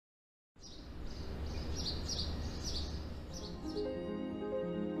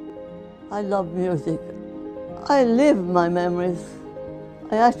I love music. I live my memories.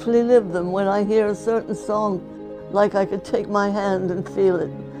 I actually live them. When I hear a certain song, like I could take my hand and feel it,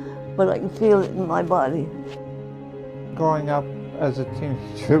 but I can feel it in my body. Growing up as a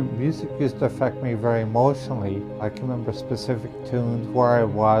teenager, music used to affect me very emotionally. I can remember specific tunes, where I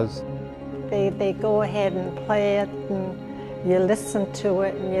was. They go ahead and play it, and you listen to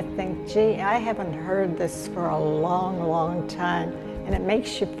it and you think, gee, I haven't heard this for a long, long time, and it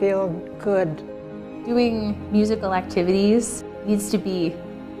makes you feel good. Doing musical activities needs to be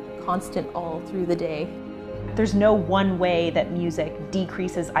constant all through the day. There's no one way that music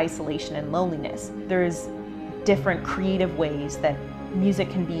decreases isolation and loneliness. There's different creative ways that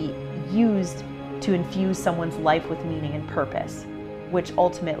music can be used to infuse someone's life with meaning and purpose, which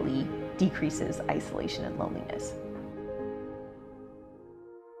ultimately decreases isolation and loneliness.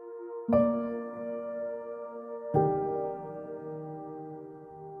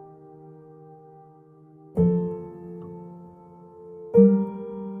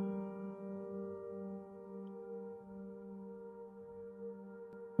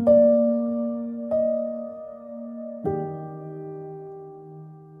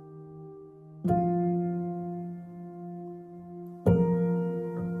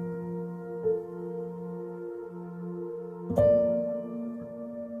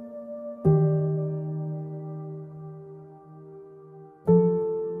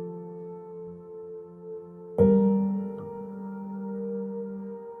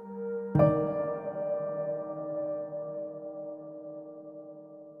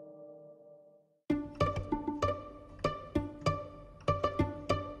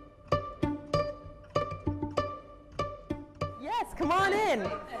 Yes, come on in.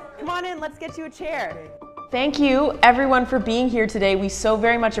 Come on in, let's get you a chair. Thank you everyone for being here today. We so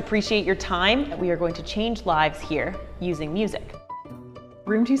very much appreciate your time. We are going to change lives here using music.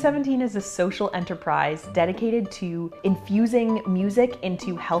 Room 217 is a social enterprise dedicated to infusing music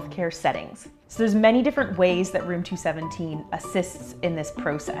into healthcare settings. So there's many different ways that Room 217 assists in this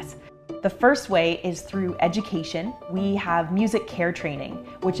process. The first way is through education. We have music care training,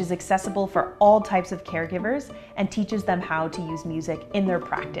 which is accessible for all types of caregivers and teaches them how to use music in their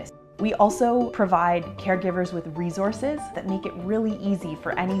practice. We also provide caregivers with resources that make it really easy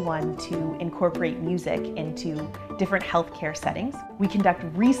for anyone to incorporate music into different healthcare settings. We conduct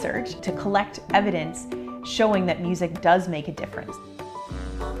research to collect evidence showing that music does make a difference.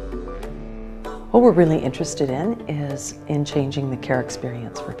 What we're really interested in is in changing the care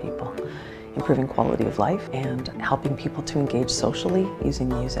experience for people, improving quality of life, and helping people to engage socially using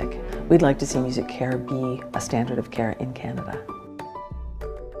music. We'd like to see music care be a standard of care in Canada.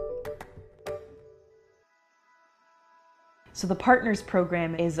 So the Partners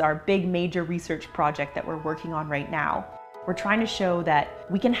program is our big major research project that we're working on right now. We're trying to show that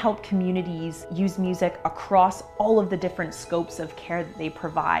we can help communities use music across all of the different scopes of care that they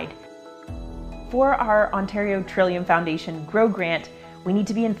provide. For our Ontario Trillium Foundation GROW grant, we need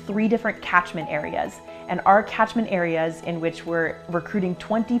to be in 3 different catchment areas. And our catchment areas in which we're recruiting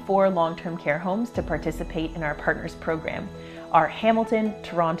 24 long-term care homes to participate in our Partners program are Hamilton,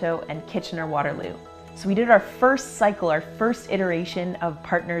 Toronto, and Kitchener-Waterloo. So we did our first cycle, our first iteration of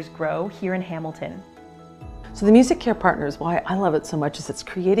Partners GROW here in Hamilton. So the Music Care Partners, why I love it so much is it's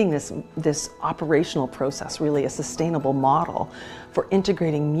creating this operational process, really a sustainable model for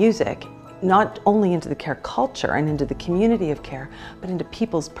integrating music not only into the care culture and into the community of care, but into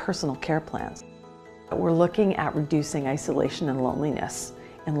people's personal care plans. We're looking at reducing isolation and loneliness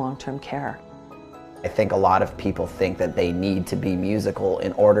in long-term care. I think a lot of people think that they need to be musical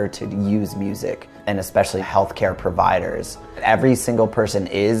in order to use music, and especially healthcare providers. Every single person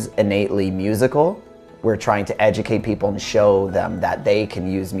is innately musical. We're trying to educate people and show them that they can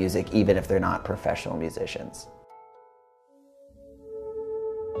use music even if they're not professional musicians.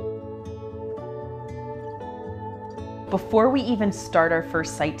 Before we even start our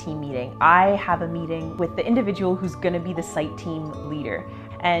first site team meeting, I have a meeting with the individual who's going to be the site team leader.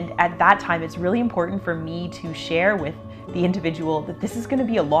 And at that time, it's really important for me to share with the individual that this is going to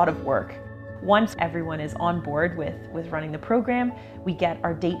be a lot of work. Once everyone is on board with running the program, we get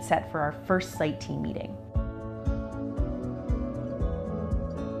our date set for our first site team meeting.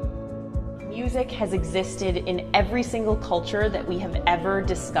 Music has existed in every single culture that we have ever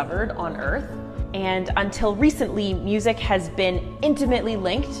discovered on Earth. And until recently, music has been intimately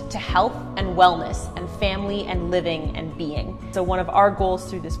linked to health and wellness and family and living and being. So one of our goals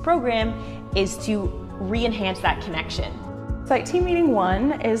through this program is to re-enhance that connection. Site Team Meeting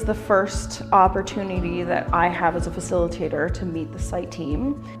 1 is the first opportunity that I have as a facilitator to meet the site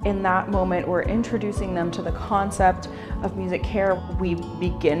team. In that moment, we're introducing them to the concept of music care, we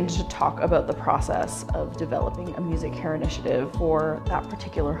begin to talk about the process of developing a music care initiative for that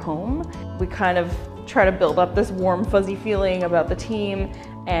particular home. We kind of try to build up this warm, fuzzy feeling about the team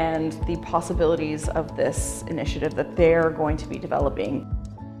and the possibilities of this initiative that they're going to be developing.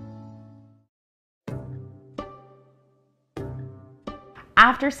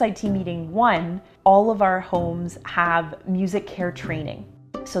 After Site Team Meeting 1, all of our homes have music care training.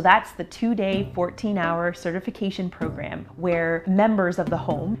 So that's the 2-day, 14-hour certification program where members of the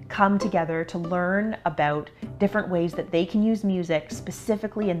home come together to learn about different ways that they can use music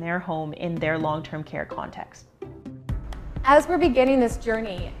specifically in their home in their long-term care context. As we're beginning this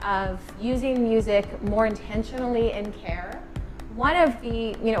journey of using music more intentionally in care, one of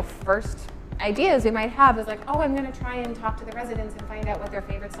the first ideas we might have is like, oh, I'm going to try and talk to the residents and find out what their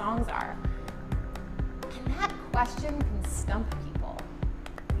favorite songs are. And that question can stump people.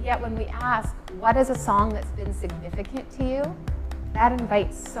 Yet when we ask, what is a song that's been significant to you? That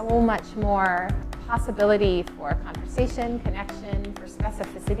invites so much more possibility for conversation, connection, for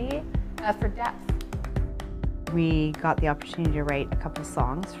specificity, for depth. We got the opportunity to write a couple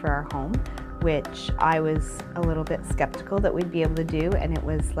songs for our home, which I was a little bit skeptical that we'd be able to do, and it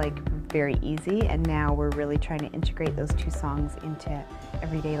was like very easy, and now we're really trying to integrate those 2 songs into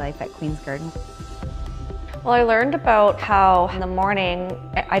everyday life at Queen's Garden. Well, I learned about how in the morning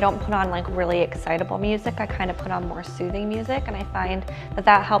I don't put on like really excitable music. I kind of put on more soothing music, and I find that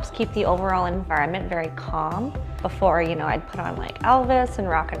that helps keep the overall environment very calm. Before, I'd put on like Elvis and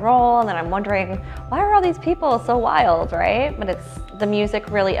rock and roll, and then I'm wondering, why are all these people so wild, right? But the music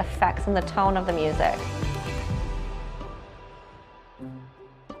really affects and the tone of the music.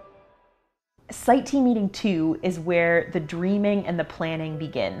 Site Team Meeting 2 is where the dreaming and the planning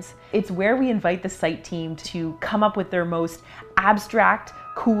begins. It's where we invite the site team to come up with their most abstract,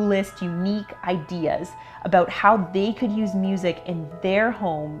 coolest, unique ideas about how they could use music in their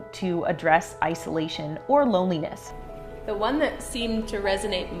home to address isolation or loneliness. The one that seemed to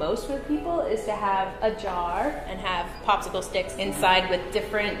resonate most with people is to have a jar and have popsicle sticks inside with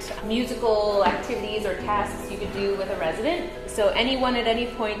different musical activities or tasks you could do with a resident. So anyone at any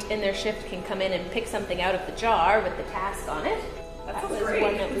point in their shift can come in and pick something out of the jar with the task on it. That was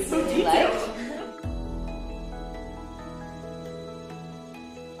one that we really liked.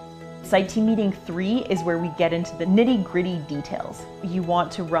 Site Team Meeting 3 is where we get into the nitty-gritty details. You want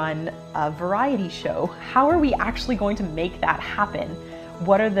to run a variety show. How are we actually going to make that happen?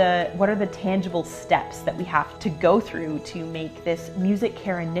 What are the tangible steps that we have to go through to make this music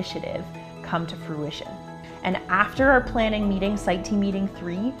care initiative come to fruition? And after our planning meeting, Site Team Meeting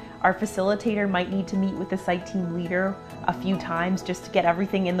 3, our facilitator might need to meet with the site team leader a few times just to get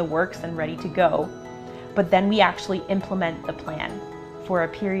everything in the works and ready to go. But then we actually implement the plan. For a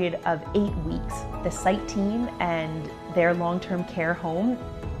period of 8 weeks, the site team and their long-term care home,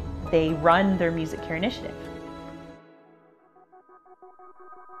 they run their music care initiative.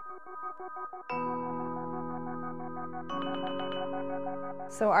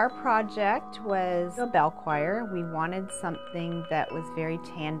 So our project was a bell choir. We wanted something that was very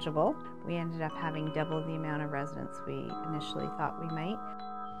tangible. We ended up having double the amount of residents we initially thought we might.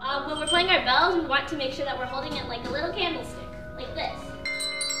 When we're playing our bells, we want to make sure that we're holding it like a little candlestick, like this.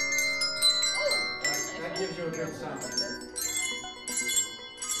 That gives you a good sound.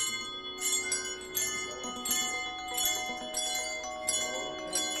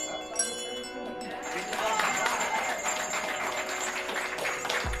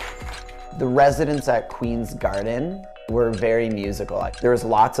 The residents at Queen's Garden were very musical. There was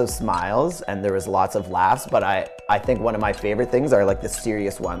lots of smiles and there was lots of laughs, but I think one of my favorite things are like the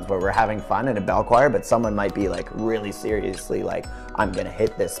serious ones where we're having fun in a bell choir, but someone might be like really seriously like, I'm gonna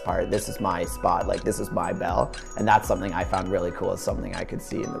hit this part, this is my spot, like this is my bell. And that's something I found really cool. It's something I could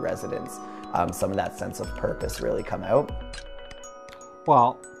see in the residents. Some of that sense of purpose really come out.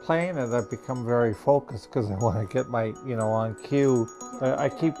 Well, playing it, I've become very focused because I want to get my, on cue. I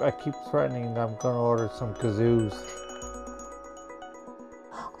keep threatening I'm going to order some kazoos.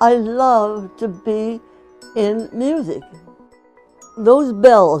 I love to be in music. Those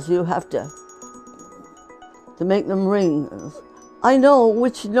bells you have to make them ring. I know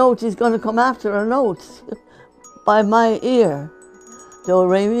which note is going to come after a note by my ear. Do,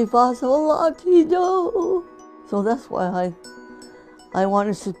 re, mi, fa, sol, la, ti, do. So that's why I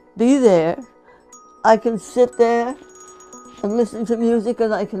wanted to be there. I can sit there and listen to music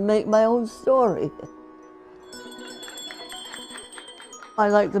and I can make my own story. I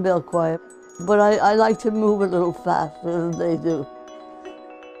like the bell choir, but I like to move a little faster than they do.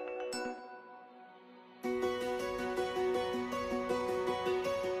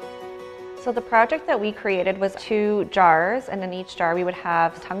 So the project that we created was 2 jars, and in each jar we would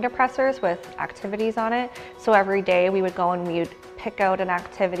have tongue depressors with activities on it. So every day we would go and we would pick out an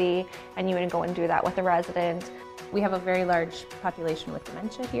activity, and you would go and do that with a resident. We have a very large population with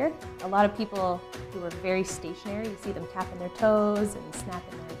dementia here. A lot of people who are very stationary, you see them tapping their toes and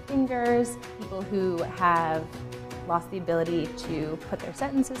snapping their fingers. People who have lost the ability to put their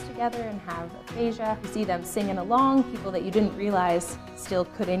sentences together and have aphasia. You see them singing along, people that you didn't realize still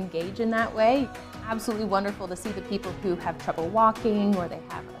could engage in that way. Absolutely wonderful to see the people who have trouble walking or they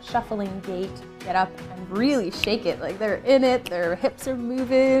have a shuffling gait get up and really shake it, like they're in it, their hips are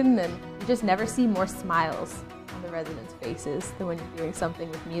moving, and you just never see more smiles on the residents' faces than when you're doing something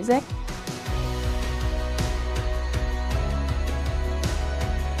with music.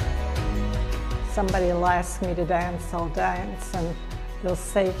 Somebody will ask me to dance, I'll dance, and they'll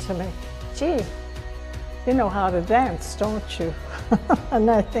say to me, gee, you know how to dance, don't you?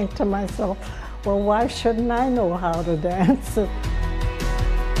 And I think to myself, well, why shouldn't I know how to dance?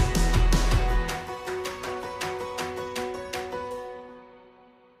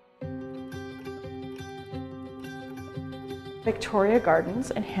 Victoria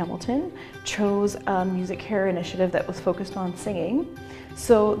Gardens in Hamilton chose a music care initiative that was focused on singing.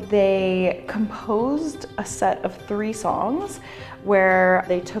 So they composed a set of 3 songs where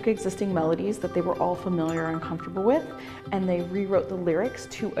they took existing melodies that they were all familiar and comfortable with, and they rewrote the lyrics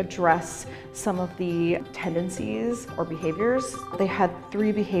to address some of the tendencies or behaviors. They had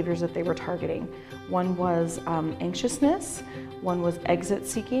 3 behaviors that they were targeting. One was anxiousness, one was exit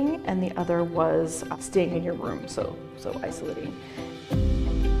seeking, and the other was staying in your room, so isolating.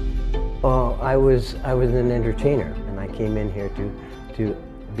 Well, I was an entertainer, and I came in here to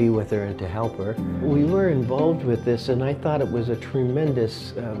be with her and to help her. We were involved with this, and I thought it was a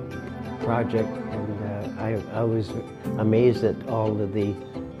tremendous project, and I was amazed at all of the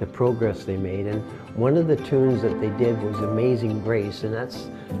progress they made. And one of the tunes that they did was Amazing Grace, and that's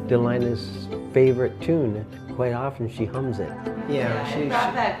Delina's favorite tune. Quite often she hums it. Yeah, it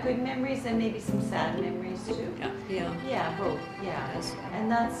brought back good memories and maybe some sad memories too. Yeah, both. Yeah,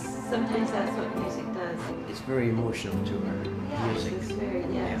 and sometimes that's what music does. It's very emotional to her. Music. It's very,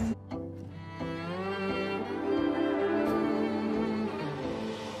 yes.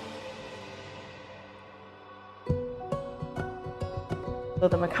 So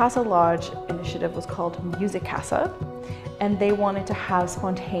the Mikasa Lodge initiative was called Music Casa, and they wanted to have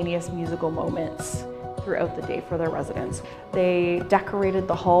spontaneous musical moments throughout the day for their residents. They decorated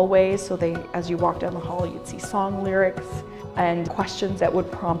the hallways, so as you walk down the hall, you'd see song lyrics and questions that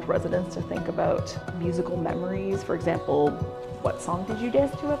would prompt residents to think about musical memories. For example, what song did you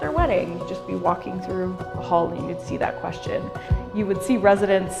dance to at their wedding? You'd just be walking through the hall and you'd see that question. You would see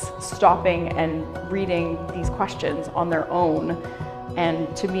residents stopping and reading these questions on their own,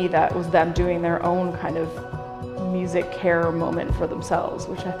 and to me that was them doing their own kind of music care moment for themselves,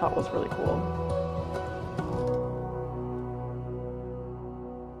 which I thought was really cool.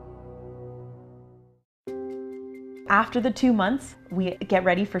 After the 2 months, we get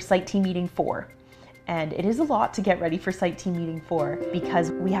ready for Site Team Meeting 4. And it is a lot to get ready for Site Team Meeting 4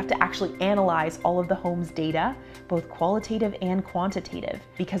 because we have to actually analyze all of the home's data, both qualitative and quantitative,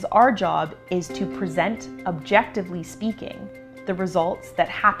 because our job is to present, objectively speaking, the results that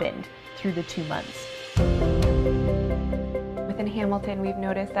happened through the 2 months. Within Hamilton, we've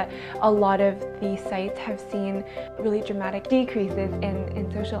noticed that a lot of these sites have seen really dramatic decreases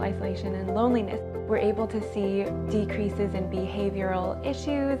in social isolation and loneliness. We're able to see decreases in behavioral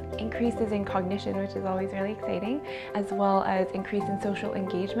issues, increases in cognition, which is always really exciting, as well as increase in social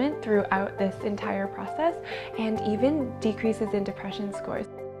engagement throughout this entire process, and even decreases in depression scores.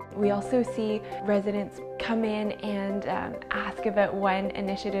 We also see residents come in and ask about when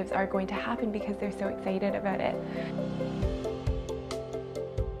initiatives are going to happen because they're so excited about it.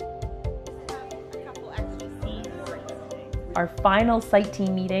 Our final site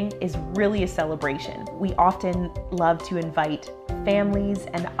team meeting is really a celebration. We often love to invite families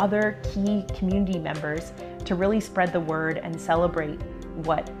and other key community members to really spread the word and celebrate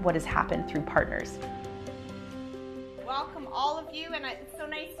what has happened through partners. Welcome all of you, and it's so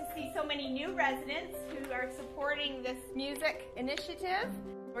nice to see so many new residents who are supporting this music initiative.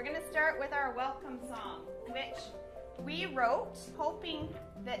 We're going to start with our welcome song, which we wrote hoping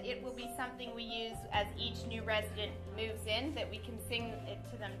that it will be something we use as each new resident moves in, that we can sing it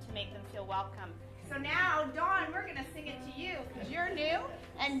to them to make them feel welcome. So now, Dawn, we're going to sing it to you because you're new,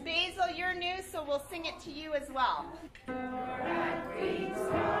 and Basil, you're new, so we'll sing it to you as well.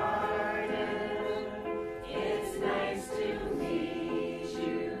 It's nice to meet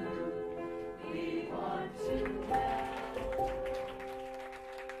you. We want to.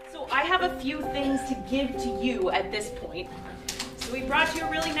 So So I have a few things to give to you at this point. So we brought you a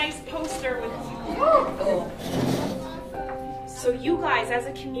really nice poster with So you guys as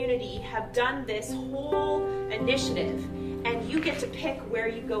a community have done this whole initiative and you get to pick where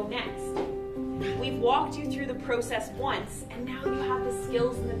you go next. We've walked you through the process once and now you have the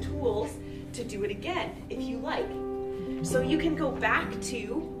skills and the tools to do it again if you like. So you can go back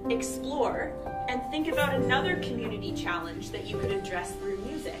to explore and think about another community challenge that you could address through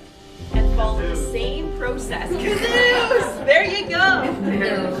music and follow the same process. Kazoos! There you go.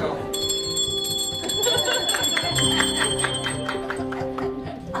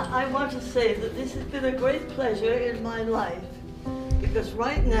 I want to say that this has been a great pleasure in my life because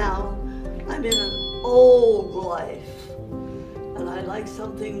right now I'm in an old life and I like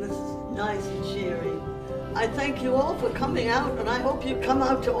something that's nice and cheery. I thank you all for coming out and I hope you come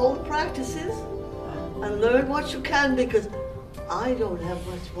out to all the practices and learn what you can because I don't have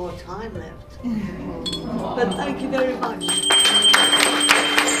much more time left. But thank you very much.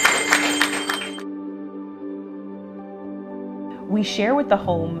 We share with the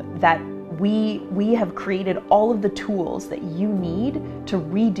home that we have created all of the tools that you need to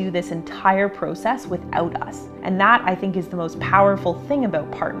redo this entire process without us. And that, I think, is the most powerful thing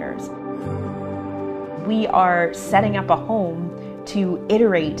about partners. We are setting up a home to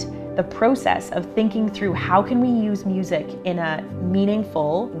iterate the process of thinking through how can we use music in a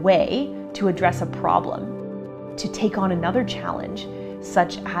meaningful way to address a problem, to take on another challenge,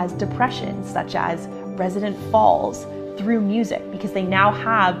 such as depression, such as resident falls, through music, because they now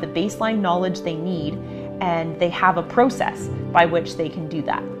have the baseline knowledge they need and they have a process by which they can do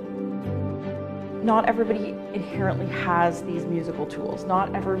that. Not everybody inherently has these musical tools.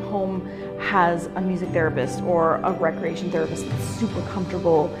 Not every home has a music therapist or a recreation therapist that's super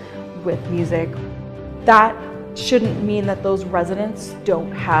comfortable with music. That shouldn't mean that those residents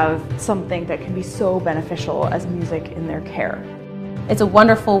don't have something that can be so beneficial as music in their care. It's a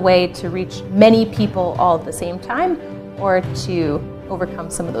wonderful way to reach many people all at the same time, or to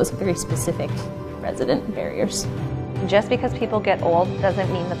overcome some of those very specific resident barriers. Just because people get old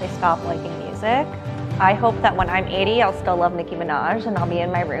doesn't mean that they stop liking music. I hope that when I'm 80, I'll still love Nicki Minaj and I'll be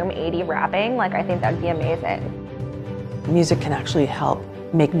in my room 80 rapping. Like, I think that'd be amazing. Music can actually help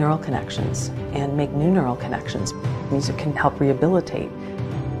make neural connections and make new neural connections. Music can help rehabilitate.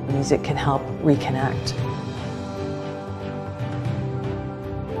 Music can help reconnect.